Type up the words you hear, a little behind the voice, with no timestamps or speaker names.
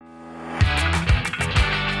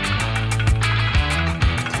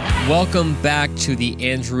Welcome back to the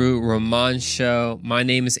Andrew Ramon Show. My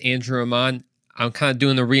name is Andrew Ramon. I'm kind of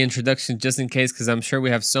doing the reintroduction just in case because I'm sure we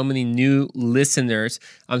have so many new listeners.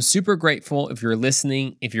 I'm super grateful if you're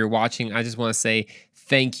listening, if you're watching. I just want to say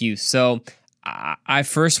thank you. So I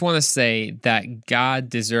first want to say that God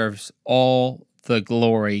deserves all the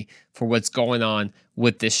glory for what's going on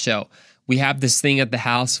with this show. We have this thing at the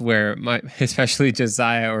house where especially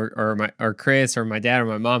Josiah or Chris or my dad or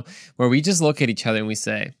my mom, where we just look at each other and we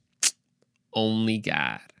say, only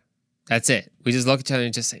God. That's it. We just look at each other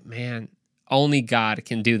and just say, man, only God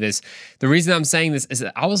can do this. The reason I'm saying this is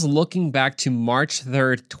that I was looking back to March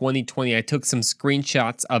 3rd, 2020. I took some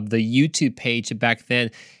screenshots of the YouTube page back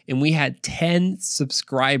then, and we had 10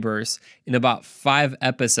 subscribers in about 5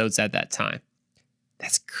 episodes at that time.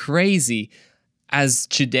 That's crazy. As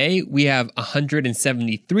today, we have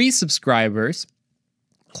 173 subscribers,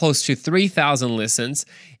 close to 3,000 listens,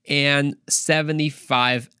 and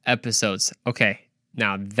 75 episodes. Okay,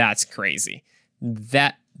 now that's crazy.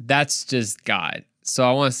 That's just God. So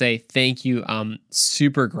I want to say thank you. I'm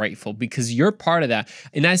super grateful because you're part of that.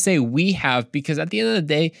 And I say we have because at the end of the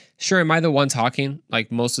day, sure, am I the one talking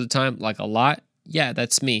like most of the time, like a lot? Yeah,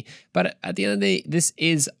 that's me. But at the end of the day, this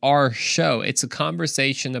is our show. It's a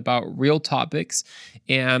conversation about real topics,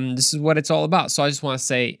 and this is what it's all about. So I just want to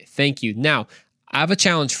say thank you. Now, I have a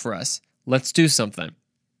challenge for us. Let's do something.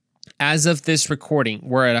 As of this recording,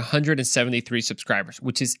 we're at 173 subscribers,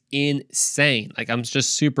 which is insane. Like, I'm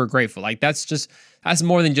just super grateful. Like, that's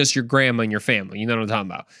more than just your grandma and your family. You know what I'm talking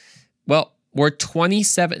about? Well, we're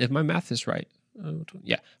 27, if my math is right.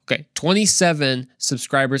 Yeah. Okay. 27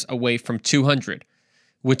 subscribers away from 200,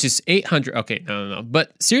 which is 800. Okay. No.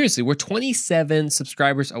 But seriously, we're 27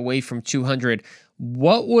 subscribers away from 200.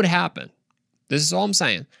 What would happen? This is all I'm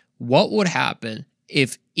saying. What would happen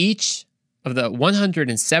if each of the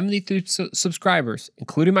 173 subscribers,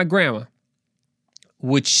 including my grandma,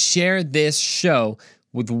 would share this show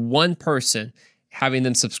with one person, having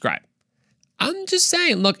them subscribe? I'm just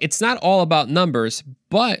saying, look, it's not all about numbers,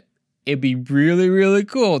 but it'd be really, really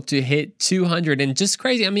cool to hit 200 and just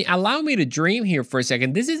crazy. I mean, allow me to dream here for a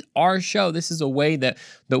second. This is our show. This is a way that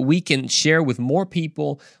we can share with more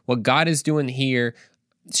people what God is doing here,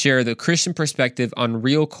 share the Christian perspective on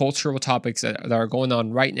real cultural topics that are going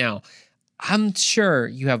on right now. I'm sure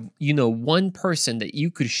you have, one person that you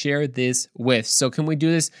could share this with. So can we do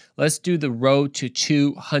this? Let's do the road to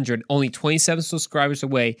 200. Only 27 subscribers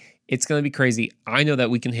away. It's going to be crazy. I know that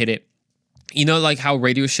we can hit it. You know, like how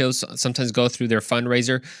radio shows sometimes go through their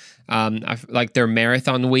fundraiser, like their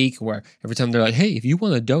marathon week, where every time they're like, hey, if you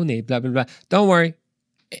want to donate, blah, blah, blah. Don't worry.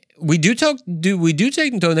 We do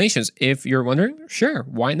take donations. If you're wondering, sure,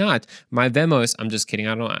 why not? My Venmo is, I'm just kidding.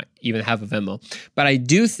 I don't even have a Venmo. But I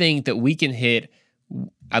do think that we can hit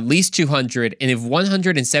at least 200. And if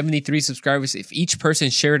 173 subscribers, if each person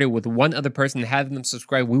shared it with one other person and had them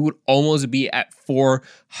subscribe, we would almost be at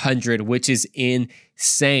 400, which is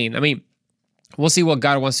insane. I mean, we'll see what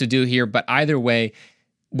God wants to do here. But either way,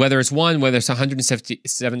 whether it's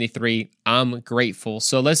 173, I'm grateful.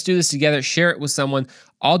 So let's do this together. Share it with someone.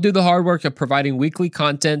 I'll do the hard work of providing weekly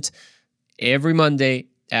content every Monday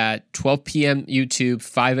at 12 p.m. YouTube,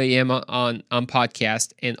 5 a.m. on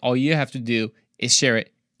podcast. And all you have to do is share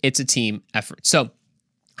it. It's a team effort. So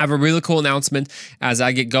I have a really cool announcement as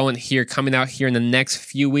I get going here, coming out here in the next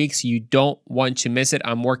few weeks. You don't want to miss it.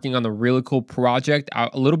 I'm working on a really cool project,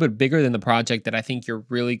 a little bit bigger than the project that I think you're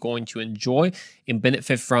really going to enjoy and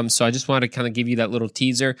benefit from. So I just wanted to kind of give you that little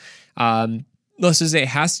teaser. Let's just say it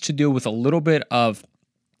has to do with a little bit of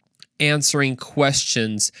answering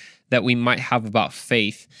questions that we might have about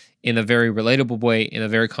faith in a very relatable way, in a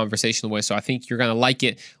very conversational way. So I think you're going to like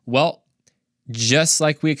it. Well, just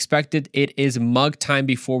like we expected, it is mug time.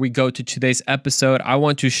 Before we go to today's episode, I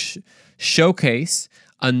want to showcase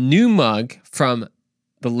a new mug from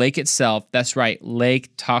the lake itself. That's right, Lake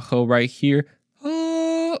Tahoe right here.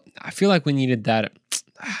 Oh, I feel like we needed that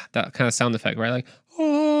kind of sound effect, right? Like,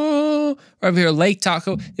 oh, right over here, Lake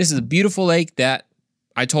Tahoe. This is a beautiful lake that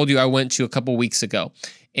I told you I went to a couple weeks ago.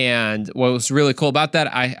 And what was really cool about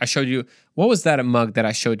that, I showed you, what was that mug that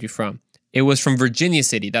I showed you from? It was from Virginia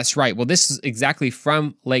City. That's right. Well, this is exactly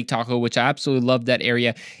from Lake Tahoe, which I absolutely love that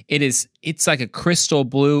area. It's like a crystal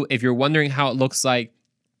blue. If you're wondering how it looks like,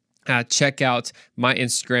 check out my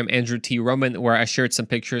Instagram, Andrew T. Roman, where I shared some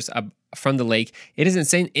pictures from the lake. It is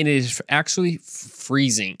insane. It is actually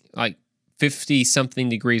freezing, like 50-something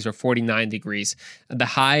degrees or 49 degrees. The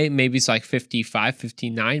high, maybe it's like 55,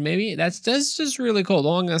 59 maybe. That's just really cool.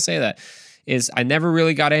 All I'm going to say that is I never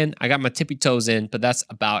really got in. I got my tippy toes in, but that's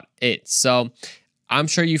about it. So I'm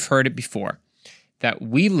sure you've heard it before, that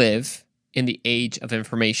we live in the age of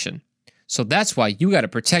information. So that's why you got to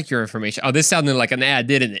protect your information. Oh, this sounded like an ad,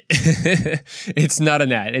 didn't it? It's not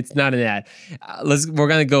an ad. It's not an ad. We're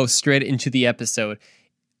going to go straight into the episode.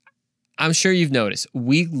 I'm sure you've noticed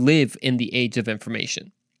we live in the age of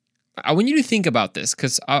information. I want you to think about this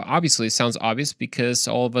because obviously it sounds obvious because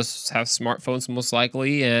all of us have smartphones most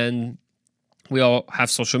likely and we all have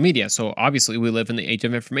social media. So obviously we live in the age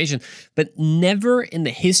of information, but never in the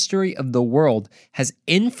history of the world has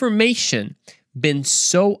information been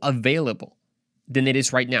so available than it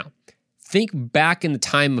is right now. Think back in the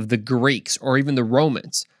time of the Greeks or even the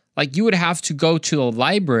Romans. Like you would have to go to a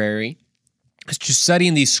library to study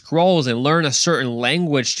in these scrolls and learn a certain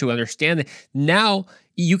language to understand it. Now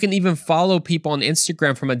you can even follow people on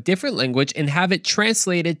Instagram from a different language and have it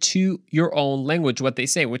translated to your own language, what they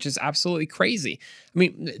say, which is absolutely crazy. I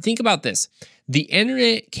mean, think about this. The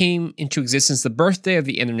internet came into existence. The birthday of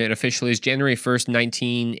the internet officially is January 1st,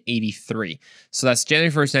 1983. So that's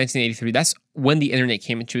January 1st, 1983. That's when the internet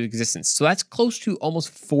came into existence. So that's close to almost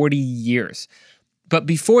 40 years. But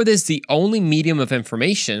before this, the only medium of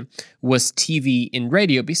information was TV and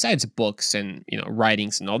radio, besides books and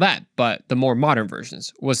writings and all that. But the more modern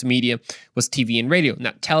versions was TV and radio.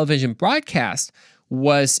 Now, television broadcast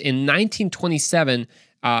was in 1927.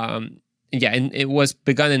 And it was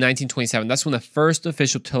begun in 1927. That's when the first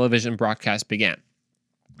official television broadcast began.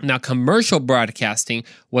 Now, commercial broadcasting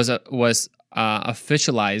was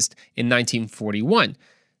officialized in 1941.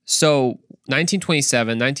 So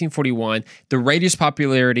 1927, 1941, the radio's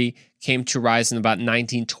popularity came to rise in about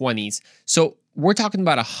 1920s. So we're talking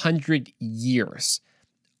about 100 years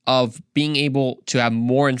of being able to have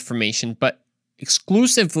more information, but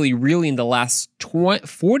exclusively really in the last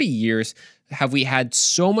 40 years have we had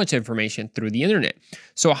so much information through the internet.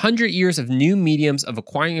 So 100 years of new mediums of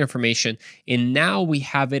acquiring information, and now we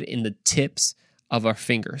have it in the tips of our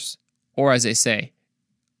fingers, or as they say,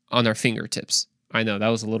 on our fingertips. I know that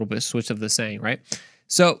was a little bit switch of the saying, right?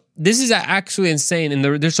 So this is actually insane. And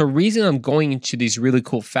there's a reason I'm going into these really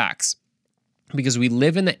cool facts, because we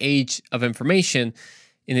live in the age of information.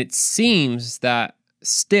 And it seems that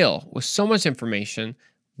still with so much information,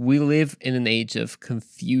 we live in an age of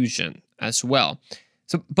confusion as well.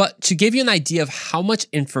 So, but to give you an idea of how much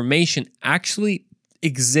information actually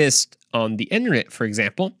exists on the internet, for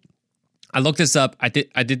example, I looked this up. I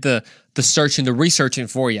did the search and the researching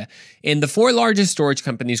for you. And the four largest storage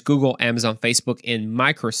companies, Google, Amazon, Facebook, and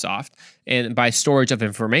Microsoft, and by storage of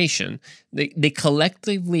information, they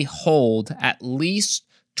collectively hold at least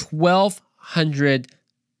 1,200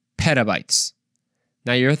 petabytes.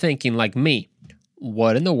 Now you're thinking like me,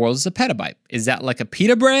 what in the world is a petabyte? Is that like a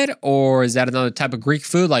pita bread or is that another type of Greek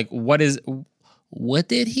food? Like what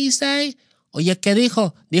did he say? Oye, ¿qué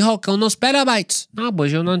dijo? Dijo que unos petabytes. No,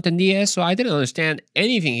 pues yo no entendí eso. I didn't understand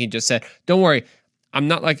anything he just said. Don't worry. I'm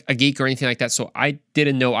not like a geek or anything like that, so I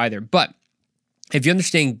didn't know either. But if you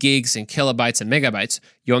understand gigs and kilobytes and megabytes,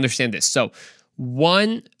 you understand this. So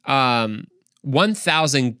 1,000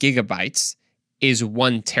 gigabytes is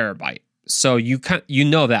 1 terabyte. So you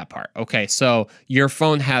know that part. Okay, so your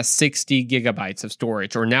phone has 60 gigabytes of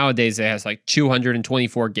storage, or nowadays it has like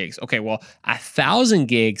 224 gigs. Okay, well, 1,000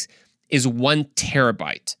 gigs is 1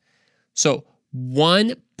 terabyte. So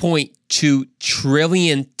 1.2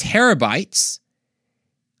 trillion terabytes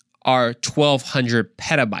are 1,200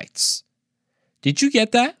 petabytes. Did you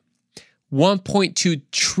get that? 1.2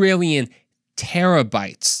 trillion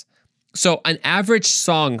terabytes. So an average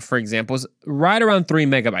song, for example, is right around 3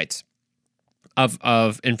 megabytes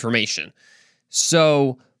of information.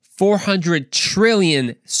 So 400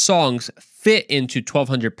 trillion songs fit into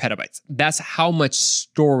 1,200 petabytes. That's how much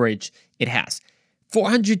storage it has.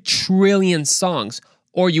 400 trillion songs,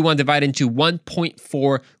 or you want to divide into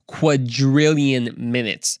 1.4 quadrillion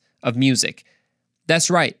minutes of music. That's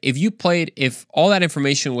right. If all that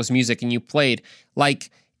information was music and you played, like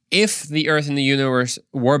if the Earth and the universe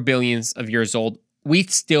were billions of years old, we'd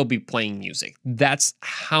still be playing music. That's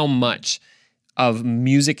how much of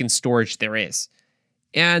music and storage there is.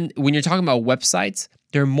 And when you're talking about websites,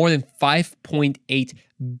 there are more than 5.8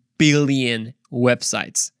 billion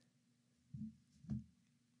websites.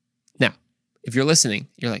 Now, if you're listening,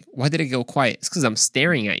 you're like, why did it go quiet? It's because I'm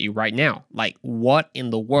staring at you right now. Like, what in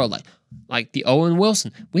the world? Like the Owen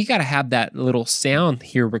Wilson. We got to have that little sound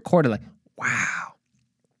here recorded. Like, wow.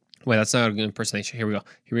 Wait, that's not a good impersonation. Here we go.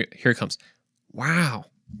 Here it comes. Wow.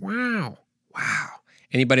 Wow. Wow.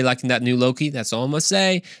 Anybody liking that new Loki? That's all I'm going to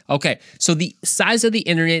say. Okay, so the size of the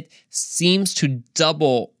internet seems to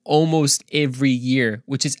double almost every year,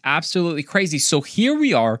 which is absolutely crazy. So here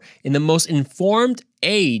we are in the most informed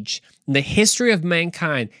age in the history of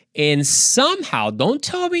mankind. And somehow, don't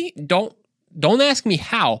tell me, don't Don't ask me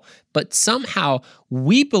how, but somehow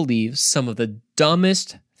we believe some of the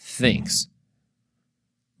dumbest things.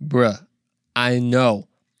 Bruh, I know.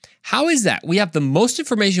 How is that? We have the most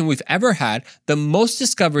information we've ever had, the most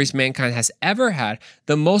discoveries mankind has ever had,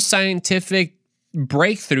 the most scientific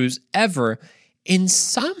breakthroughs ever, and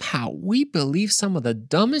somehow we believe some of the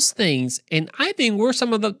dumbest things, and I think we're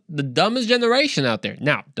some of the dumbest generation out there.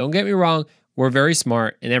 Now, don't get me wrong, we're very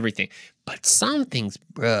smart and everything, but some things,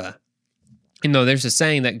 bruh. There's a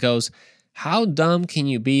saying that goes, how dumb can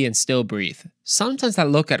you be and still breathe? Sometimes I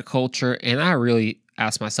look at culture and I really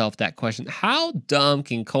ask myself that question. How dumb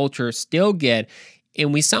can culture still get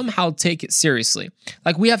and we somehow take it seriously?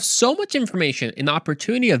 Like, we have so much information and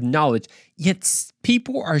opportunity of knowledge, yet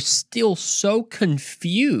people are still so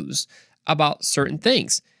confused about certain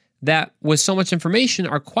things that with so much information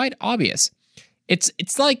are quite obvious. It's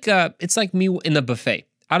like me in the buffet.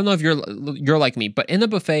 I don't know if you're like me, but in the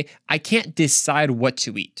buffet, I can't decide what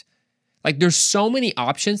to eat. Like, there's so many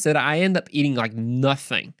options that I end up eating like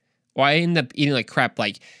nothing. Or I end up eating like crap,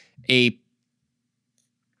 like a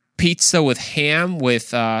pizza with ham,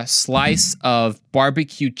 with a slice of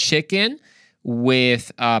barbecue chicken,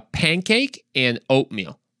 with a pancake and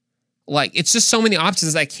oatmeal. Like, it's just so many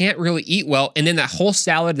options I can't really eat well. And then that whole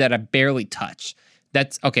salad that I barely touch.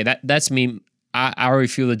 That's okay. That's me. I already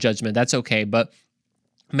feel the judgment. That's okay. But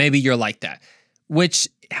maybe you're like that, which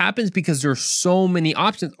happens because there's so many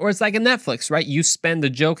options. Or it's like a Netflix, right? The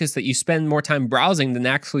joke is that you spend more time browsing than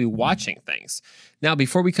actually watching things. Now,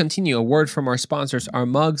 before we continue, a word from our sponsors. Our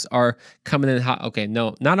mugs are coming in hot. Okay,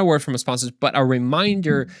 no, not a word from our sponsors, but a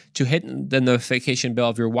reminder to hit the notification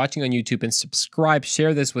bell if you're watching on YouTube and subscribe.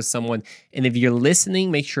 Share this with someone. And if you're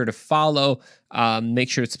listening, make sure to follow. Make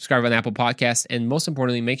sure to subscribe on Apple Podcasts. And most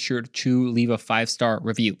importantly, make sure to leave a 5-star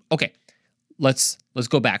review. Okay, let's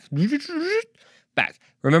go back.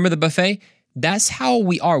 Remember the buffet? That's how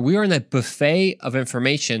we are. We are in a buffet of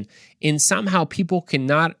information, and somehow people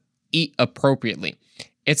cannot eat appropriately.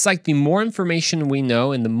 It's like the more information we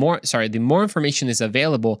know and the more information is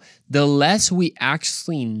available, the less we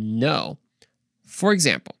actually know. For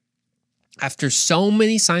example, after so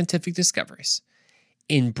many scientific discoveries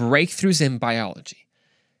and breakthroughs in biology,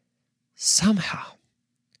 somehow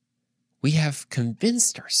we have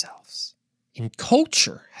convinced ourselves, and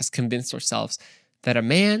culture has convinced ourselves, that a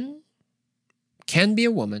man can be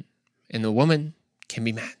a woman and a woman can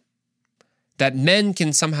be man. That men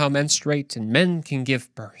can somehow menstruate and men can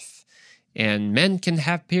give birth and men can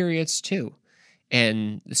have periods too.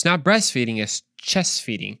 And it's not breastfeeding, it's chest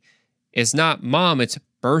feeding. It's not mom, it's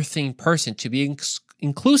birthing person, to be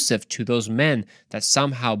inclusive to those men that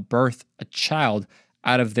somehow birth a child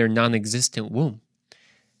out of their non-existent womb.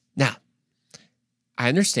 Now, I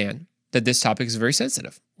understand that this topic is very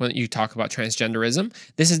sensitive when you talk about transgenderism.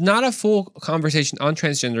 This is not a full conversation on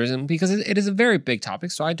transgenderism because it is a very big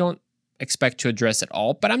topic, so I don't expect to address it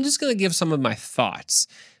all, but I'm just going to give some of my thoughts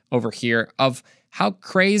over here of how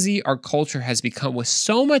crazy our culture has become with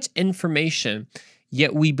so much information,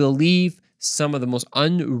 yet we believe some of the most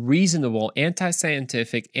unreasonable,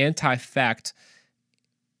 anti-scientific, anti-fact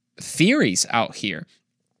theories out here.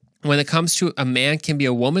 When it comes to a man can be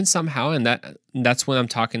a woman somehow, and that's what I'm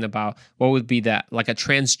talking about. What would be that? Like a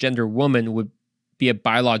transgender woman would be a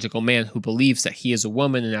biological man who believes that he is a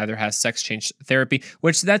woman and either has sex change therapy,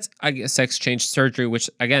 which that's, I guess, sex change surgery, which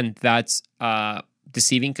again, that's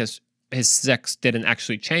deceiving because his sex didn't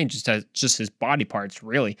actually change. It's just his body parts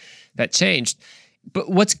really that changed.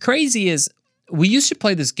 But what's crazy is we used to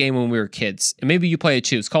play this game when we were kids, and maybe you play it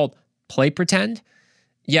too. It's called Play Pretend.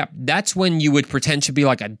 Yeah, that's when you would pretend to be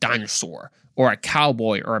like a dinosaur or a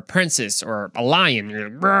cowboy or a princess or a lion,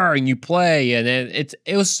 and you play, and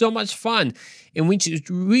it was so much fun. And we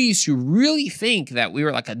used to really think that we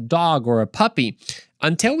were like a dog or a puppy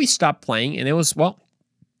until we stopped playing, and it was, well,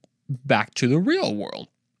 back to the real world.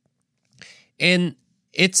 And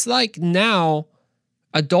it's like now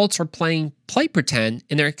adults are playing Play Pretend,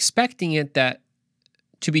 and they're expecting it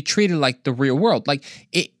to be treated like the real world. Like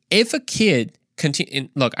if a kid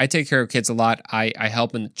look, I take care of kids a lot. I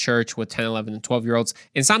help in the church with 10, 11, and 12-year-olds.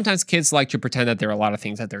 And sometimes kids like to pretend that they're a lot of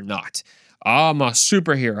things that they're not. Oh, I'm a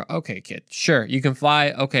superhero. Okay, kid. Sure, you can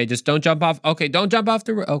fly. Okay, just don't jump off. Okay, don't jump off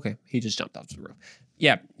the roof. Okay, he just jumped off the roof.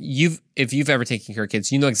 Yeah, if you've ever taken care of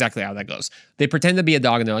kids, you know exactly how that goes. They pretend to be a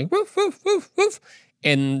dog and they're like, woof, woof, woof, woof.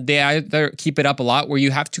 And they either keep it up a lot where you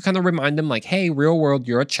have to kind of remind them like, hey, real world,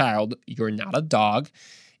 you're a child. You're not a dog.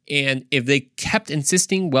 And if they kept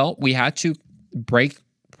insisting, well, we had to break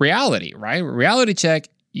reality, right? Reality check,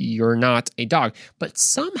 you're not a dog. But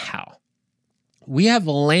somehow we have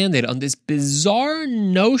landed on this bizarre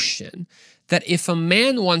notion that if a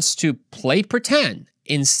man wants to play pretend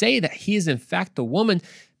and say that he is in fact a woman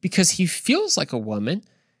because he feels like a woman,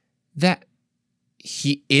 that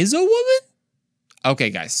he is a woman? Okay,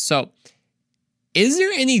 guys, so is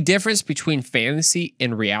there any difference between fantasy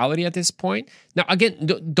and reality at this point? Now, again,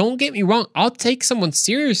 don't get me wrong. I'll take someone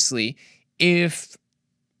seriously if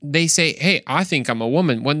they say, hey, I think I'm a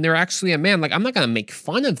woman, when they're actually a man. Like, I'm not going to make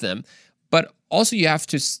fun of them, but also you have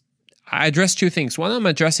to, I address two things. One, I'm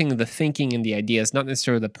addressing the thinking and the ideas, not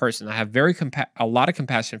necessarily the person. I have a lot of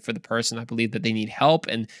compassion for the person. I believe that they need help,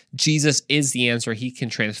 and Jesus is the answer. He can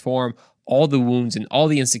transform all the wounds and all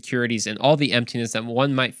the insecurities and all the emptiness that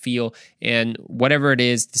one might feel, and whatever it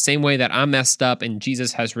is, the same way that I'm messed up and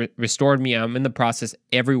Jesus has restored me, I'm in the process,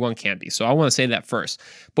 everyone can be. So I want to say that first.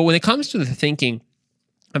 But when it comes to the thinking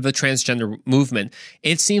of the transgender movement,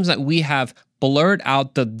 it seems like we have blurred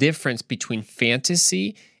out the difference between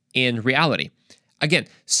fantasy and reality. Again,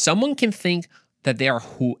 someone can think that they are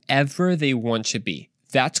whoever they want to be.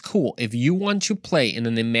 That's cool. If you want to play in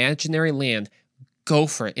an imaginary land, go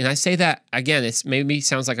for it. And I say that, again, it's maybe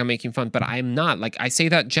sounds like I'm making fun, but I'm not. Like, I say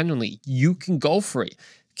that genuinely. You can go for it.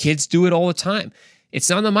 Kids do it all the time. It's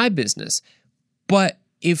none of my business. But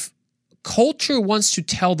if culture wants to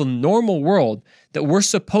tell the normal world that we're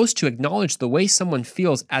supposed to acknowledge the way someone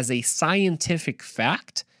feels as a scientific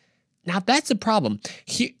fact, now that's a problem.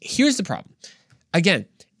 Here's the problem. Again,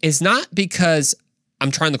 it's not because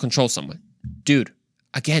I'm trying to control someone. Dude,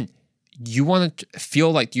 again, you want to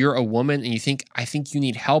feel like you're a woman and you think, I think you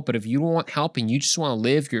need help, but if you don't want help and you just want to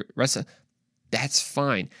live your rest of, that's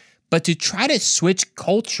fine. But to try to switch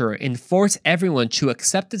culture and force everyone to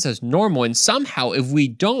accept this as normal, and somehow if we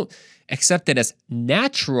don't accept it as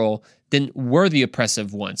natural, then we're the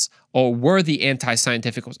oppressive ones or we're the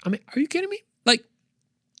anti-scientific ones. I mean, are you kidding me? Like,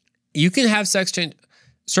 you can have sex change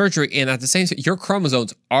surgery and at the same time, your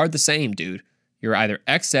chromosomes are the same, dude. You're either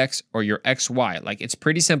XX or you're XY. Like, it's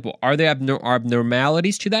pretty simple. Are there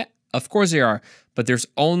abnormalities to that? Of course there are. But there's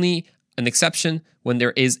only an exception when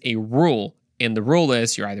there is a rule. And the rule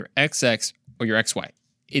is you're either XX or you're XY.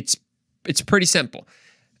 It's pretty simple.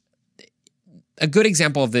 A good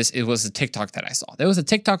example of this, it was a TikTok that I saw. There was a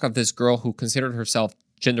TikTok of this girl who considered herself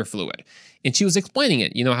gender fluid. And she was explaining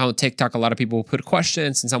it. You know how on TikTok a lot of people will put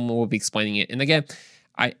questions and someone will be explaining it. And again,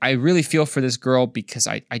 I really feel for this girl because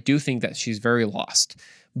I do think that she's very lost.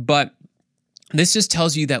 But this just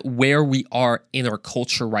tells you that where we are in our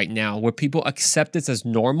culture right now, where people accept this as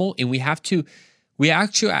normal, and we actually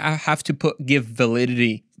have to give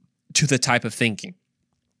validity to the type of thinking.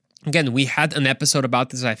 Again, we had an episode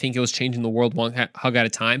about this. I think it was Changing the World One Hug at a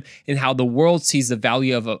Time, and how the world sees the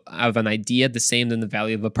value of an idea the same than the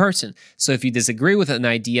value of a person. So if you disagree with an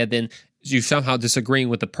idea, then you're somehow disagreeing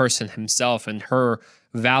with the person himself and her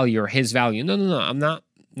value or his value. No. I'm not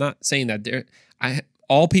saying that.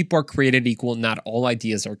 All people are created equal. Not all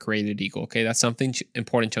ideas are created equal. Okay, that's something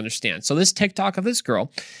important to understand. So this TikTok of this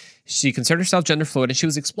girl, she considered herself gender fluid, and she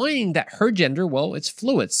was explaining that her gender, well, it's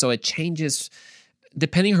fluid, so it changes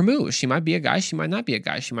depending on her mood. She might be a guy, she might not be a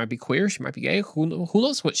guy. She might be queer, she might be gay. Who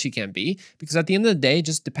knows what she can be? Because at the end of the day, it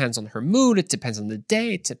just depends on her mood. It depends on the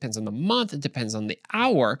day. It depends on the month. It depends on the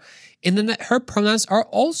hour. And then her pronouns are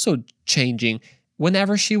also changing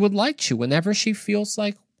whenever she would like to, whenever she feels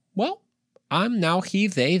like, well, I'm now he,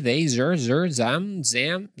 they, zer, zam,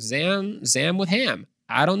 zam with ham.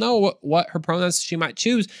 I don't know what her pronouns she might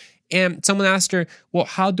choose. And someone asked her, well,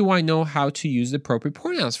 how do I know how to use the appropriate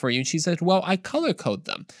pronouns for you? And she said, well, I color code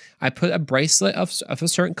them. I put a bracelet of a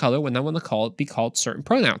certain color when I want to be called certain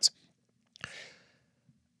pronouns.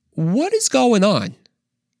 What is going on?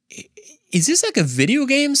 Is this like a video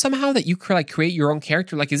game somehow that you like create your own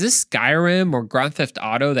character? Like, is this Skyrim or Grand Theft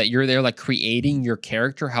Auto that you're there like creating your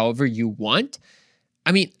character however you want?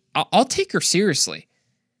 I mean, I'll take her seriously.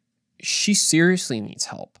 She seriously needs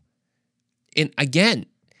help. And again,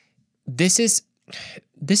 this is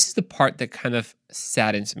the part that kind of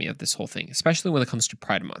saddens me of this whole thing, especially when it comes to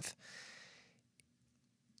Pride Month.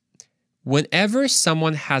 Whenever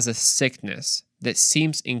someone has a sickness that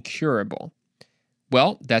seems incurable,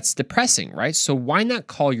 well, that's depressing, right? So why not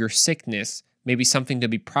call your sickness maybe something to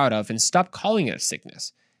be proud of and stop calling it a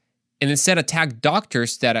sickness? And instead attack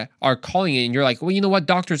doctors that are calling it, and you're like, well, you know what?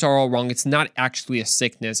 Doctors are all wrong. It's not actually a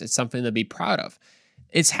sickness. It's something to be proud of.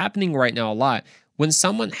 It's happening right now a lot. When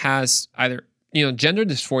someone has either, gender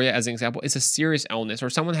dysphoria, as an example, is a serious illness,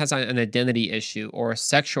 or someone has an identity issue or a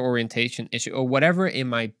sexual orientation issue or whatever it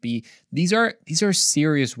might be, these are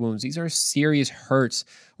serious wounds. These are serious hurts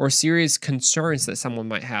or serious concerns that someone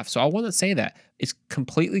might have. So I want to say that it's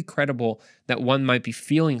completely credible that one might be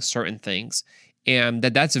feeling certain things and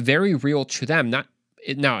that's very real to them.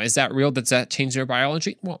 Now, is that real? Does that change their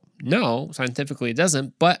biology? Well, no, scientifically it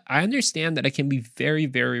doesn't, but I understand that it can be very,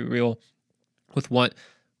 very real with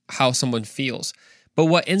how someone feels. But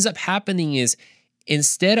what ends up happening is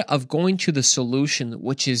instead of going to the solution,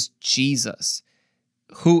 which is Jesus,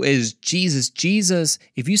 who is Jesus? Jesus,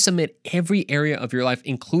 if you submit every area of your life,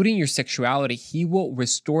 including your sexuality, he will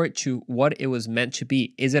restore it to what it was meant to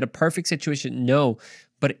be. Is it a perfect situation? No,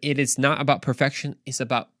 but it is not about perfection. It's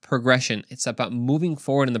about progression. It's about moving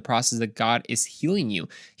forward in the process that God is healing you.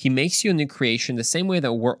 He makes you a new creation the same way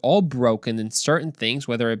that we're all broken in certain things,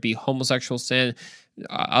 whether it be homosexual sin,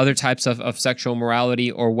 other types of sexual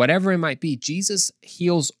morality, or whatever it might be. Jesus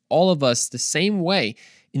heals all of us the same way.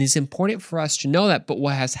 And it's important for us to know that. But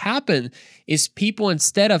what has happened is people,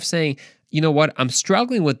 instead of saying, you know what, I'm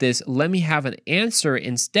struggling with this, let me have an answer.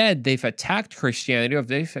 Instead, they've attacked Christianity, or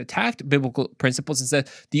they've attacked biblical principles and said,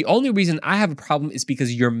 the only reason I have a problem is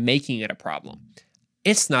because you're making it a problem.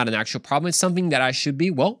 It's not an actual problem. It's something that I should be,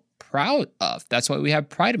 proud of. That's why we have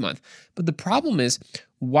Pride Month. But the problem is,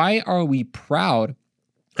 why are we proud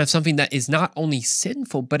of something that is not only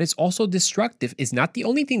sinful, but it's also destructive? It's not the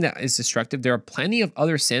only thing that is destructive. There are plenty of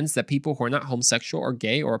other sins that people who are not homosexual or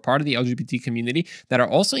gay or a part of the LGBT community that are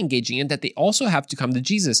also engaging in, that they also have to come to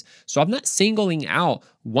Jesus. So I'm not singling out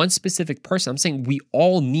one specific person. I'm saying we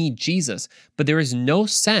all need Jesus, but there's no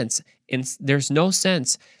sense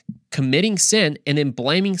committing sin and then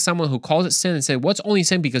blaming someone who calls it sin and say, what's only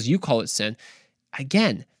sin because you call it sin?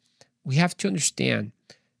 Again, we have to understand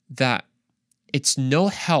that it's no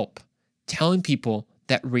help telling people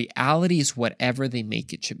that reality is whatever they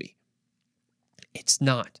make it to be. It's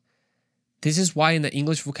not. This is why in the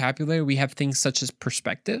English vocabulary, we have things such as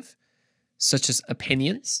perspective, such as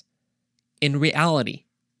opinions, in reality,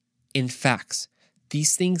 in facts.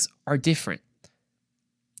 These things are different.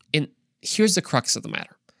 And here's the crux of the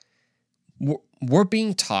matter. We're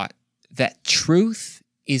being taught that truth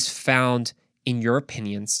is found in your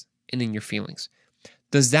opinions and in your feelings.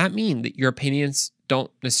 Does that mean that your opinions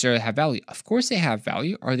don't necessarily have value? Of course they have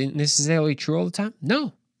value. Are they necessarily true all the time?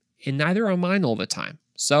 No. And neither are mine all the time.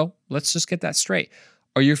 So let's just get that straight.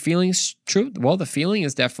 Are your feelings true? Well, the feeling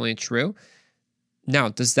is definitely true. Now,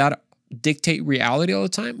 does that dictate reality all the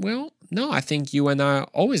time? Well, no. I think you and I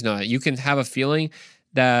always know that. You can have a feeling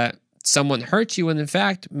that someone hurt you, and in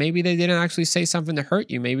fact, maybe they didn't actually say something to hurt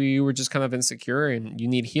you. Maybe you were just kind of insecure and you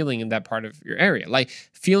need healing in that part of your area. Like,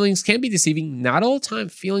 feelings can be deceiving. Not all the time.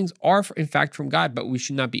 Feelings are, in fact, from God, but we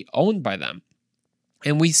should not be owned by them.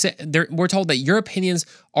 And we're told that your opinions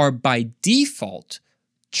are by default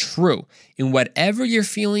true. And whatever you're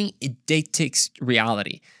feeling, it dictates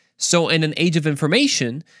reality. So in an age of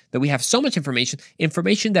information, that we have so much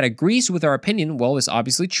information that agrees with our opinion, well, is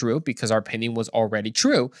obviously true because our opinion was already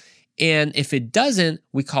true. And if it doesn't,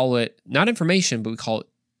 we call it not information, but we call it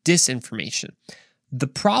disinformation. The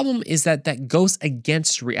problem is that goes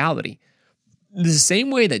against reality. The same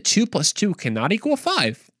way that 2 + 2 cannot equal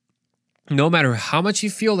 5, no matter how much you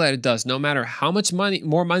feel that it does, no matter how much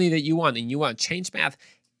more money that you want, and you want to change math,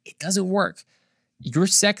 it doesn't work. Your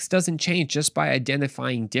sex doesn't change just by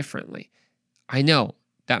identifying differently. I know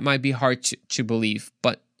that might be hard to believe,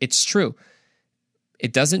 but it's true.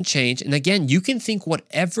 It doesn't change. And again, you can think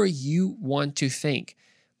whatever you want to think,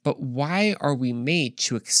 but why are we made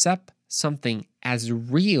to accept something as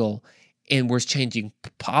real, and we're changing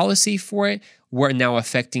policy for it? We're now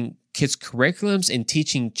affecting kids' curriculums and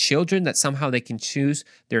teaching children that somehow they can choose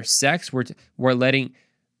their sex. We're letting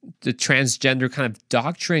the transgender kind of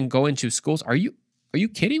doctrine go into schools. Are you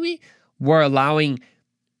kidding me? We're allowing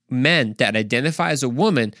men that identify as a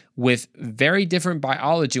woman with very different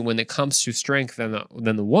biology when it comes to strength than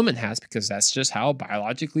the woman has, because that's just how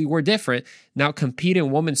biologically we're different, now compete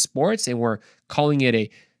in women's sports, and we're calling it a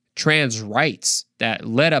trans rights that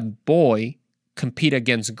let a boy compete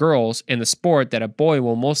against girls in a sport that a boy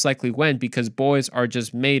will most likely win because boys are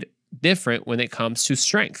just made different when it comes to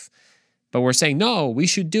strength. But we're saying, no, we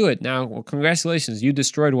should do it. Now, well, congratulations, you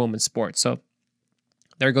destroyed women's sports. So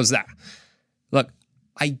there goes that. Look,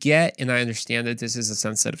 I get and I understand that this is a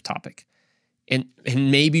sensitive topic. And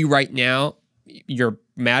maybe right now you're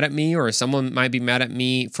mad at me, or someone might be mad at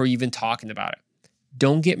me for even talking about it.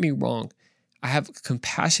 Don't get me wrong. I have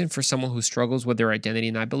compassion for someone who struggles with their identity.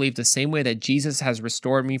 And I believe the same way that Jesus has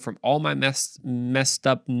restored me from all my messed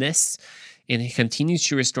upness, and he continues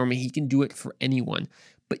to restore me, he can do it for anyone.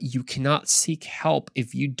 But you cannot seek help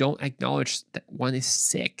if you don't acknowledge that one is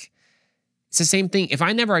sick. It's the same thing. If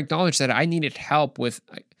I never acknowledged that I needed help with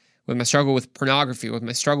my struggle with pornography, with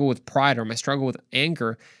my struggle with pride, or my struggle with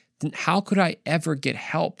anger, then how could I ever get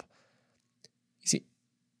help? You see,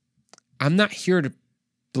 I'm not here to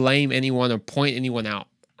blame anyone or point anyone out.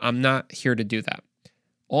 I'm not here to do that.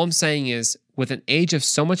 All I'm saying is, with an age of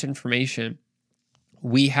so much information,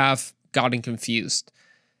 we have gotten confused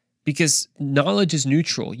because knowledge is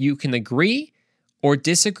neutral. You can agree or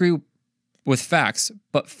disagree with facts,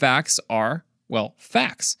 but facts are, well,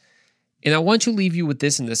 facts. And I want to leave you with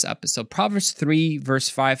this in this episode. Proverbs 3, verse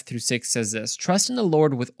 5 through 6 says this: "Trust in the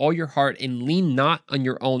Lord with all your heart and lean not on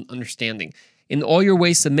your own understanding. In all your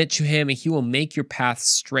ways submit to him, and he will make your paths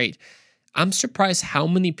straight." I'm surprised how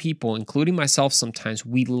many people, including myself sometimes,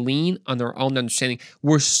 we lean on our own understanding.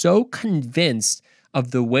 We're so convinced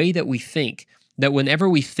of the way that we think that whenever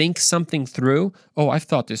we think something through, oh, I've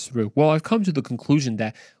thought this through. Well, I've come to the conclusion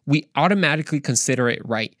that we automatically consider it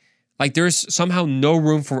right. Like there's somehow no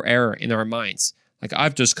room for error in our minds. Like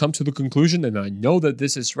I've just come to the conclusion and I know that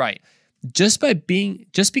this is right. Just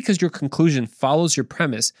because your conclusion follows your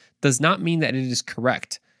premise does not mean that it is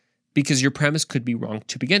correct, because your premise could be wrong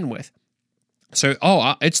to begin with. So,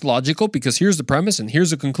 it's logical because here's the premise and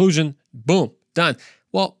here's the conclusion. Boom, done.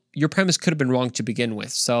 Well, your premise could have been wrong to begin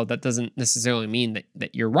with, so that doesn't necessarily mean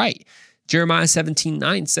that you're right. Jeremiah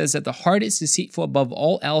 17:9 says that the heart is deceitful above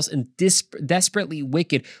all else and desperately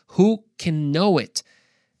wicked. Who can know it?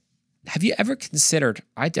 Have you ever considered,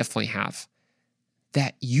 I definitely have,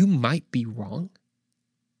 that you might be wrong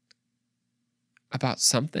about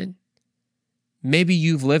something? Maybe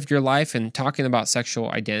you've lived your life and talking about sexual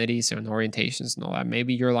identities and orientations and all that.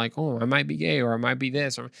 Maybe you're like, oh, I might be gay or I might be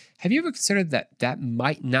this. Or have you ever considered that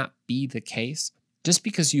might not be the case? Just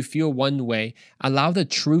because you feel one way, allow the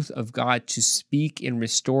truth of God to speak and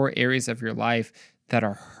restore areas of your life that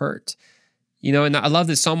are hurt. And I love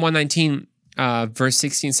this. Psalm 119, verse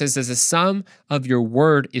 16 says, "As the sum of your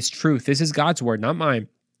word is truth." This is God's word, not mine.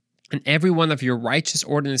 "And every one of your righteous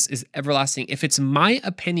ordinance is everlasting." If it's my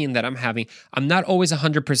opinion that I'm having, I'm not always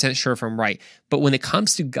 100% sure if I'm right. But when it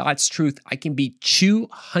comes to God's truth, I can be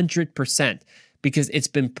 200% because it's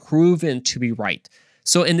been proven to be right.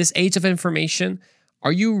 So in this age of information,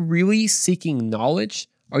 are you really seeking knowledge?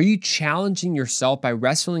 Are you challenging yourself by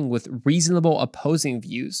wrestling with reasonable opposing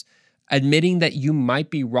views? Admitting that you might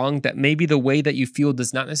be wrong, that maybe the way that you feel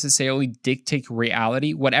does not necessarily dictate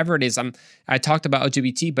reality, whatever it is. I talked about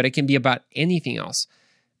LGBT, but it can be about anything else.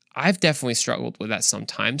 I've definitely struggled with that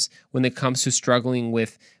sometimes when it comes to struggling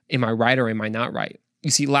with, am I right or am I not right? You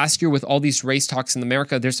see, last year with all these race talks in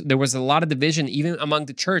America, there was a lot of division even among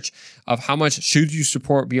the church of how much should you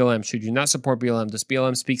support BLM? Should you not support BLM? Does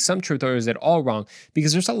BLM speak some truth or is it all wrong?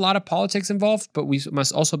 Because there's a lot of politics involved, but we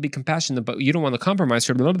must also be compassionate, but you don't want to compromise.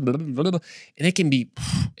 And it can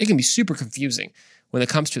be super confusing when it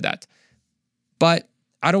comes to that. But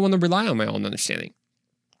I don't want to rely on my own understanding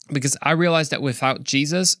because I realize that without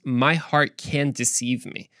Jesus, my heart can deceive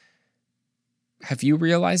me. Have you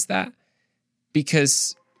realized that?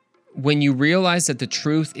 Because when you realize that the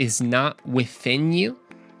truth is not within you,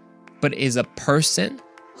 but is a person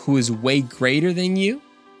who is way greater than you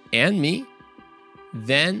and me,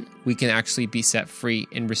 then we can actually be set free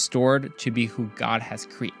and restored to be who God has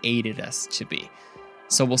created us to be.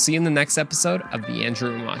 So we'll see you in the next episode of The Andrew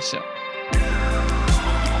Ramon Show.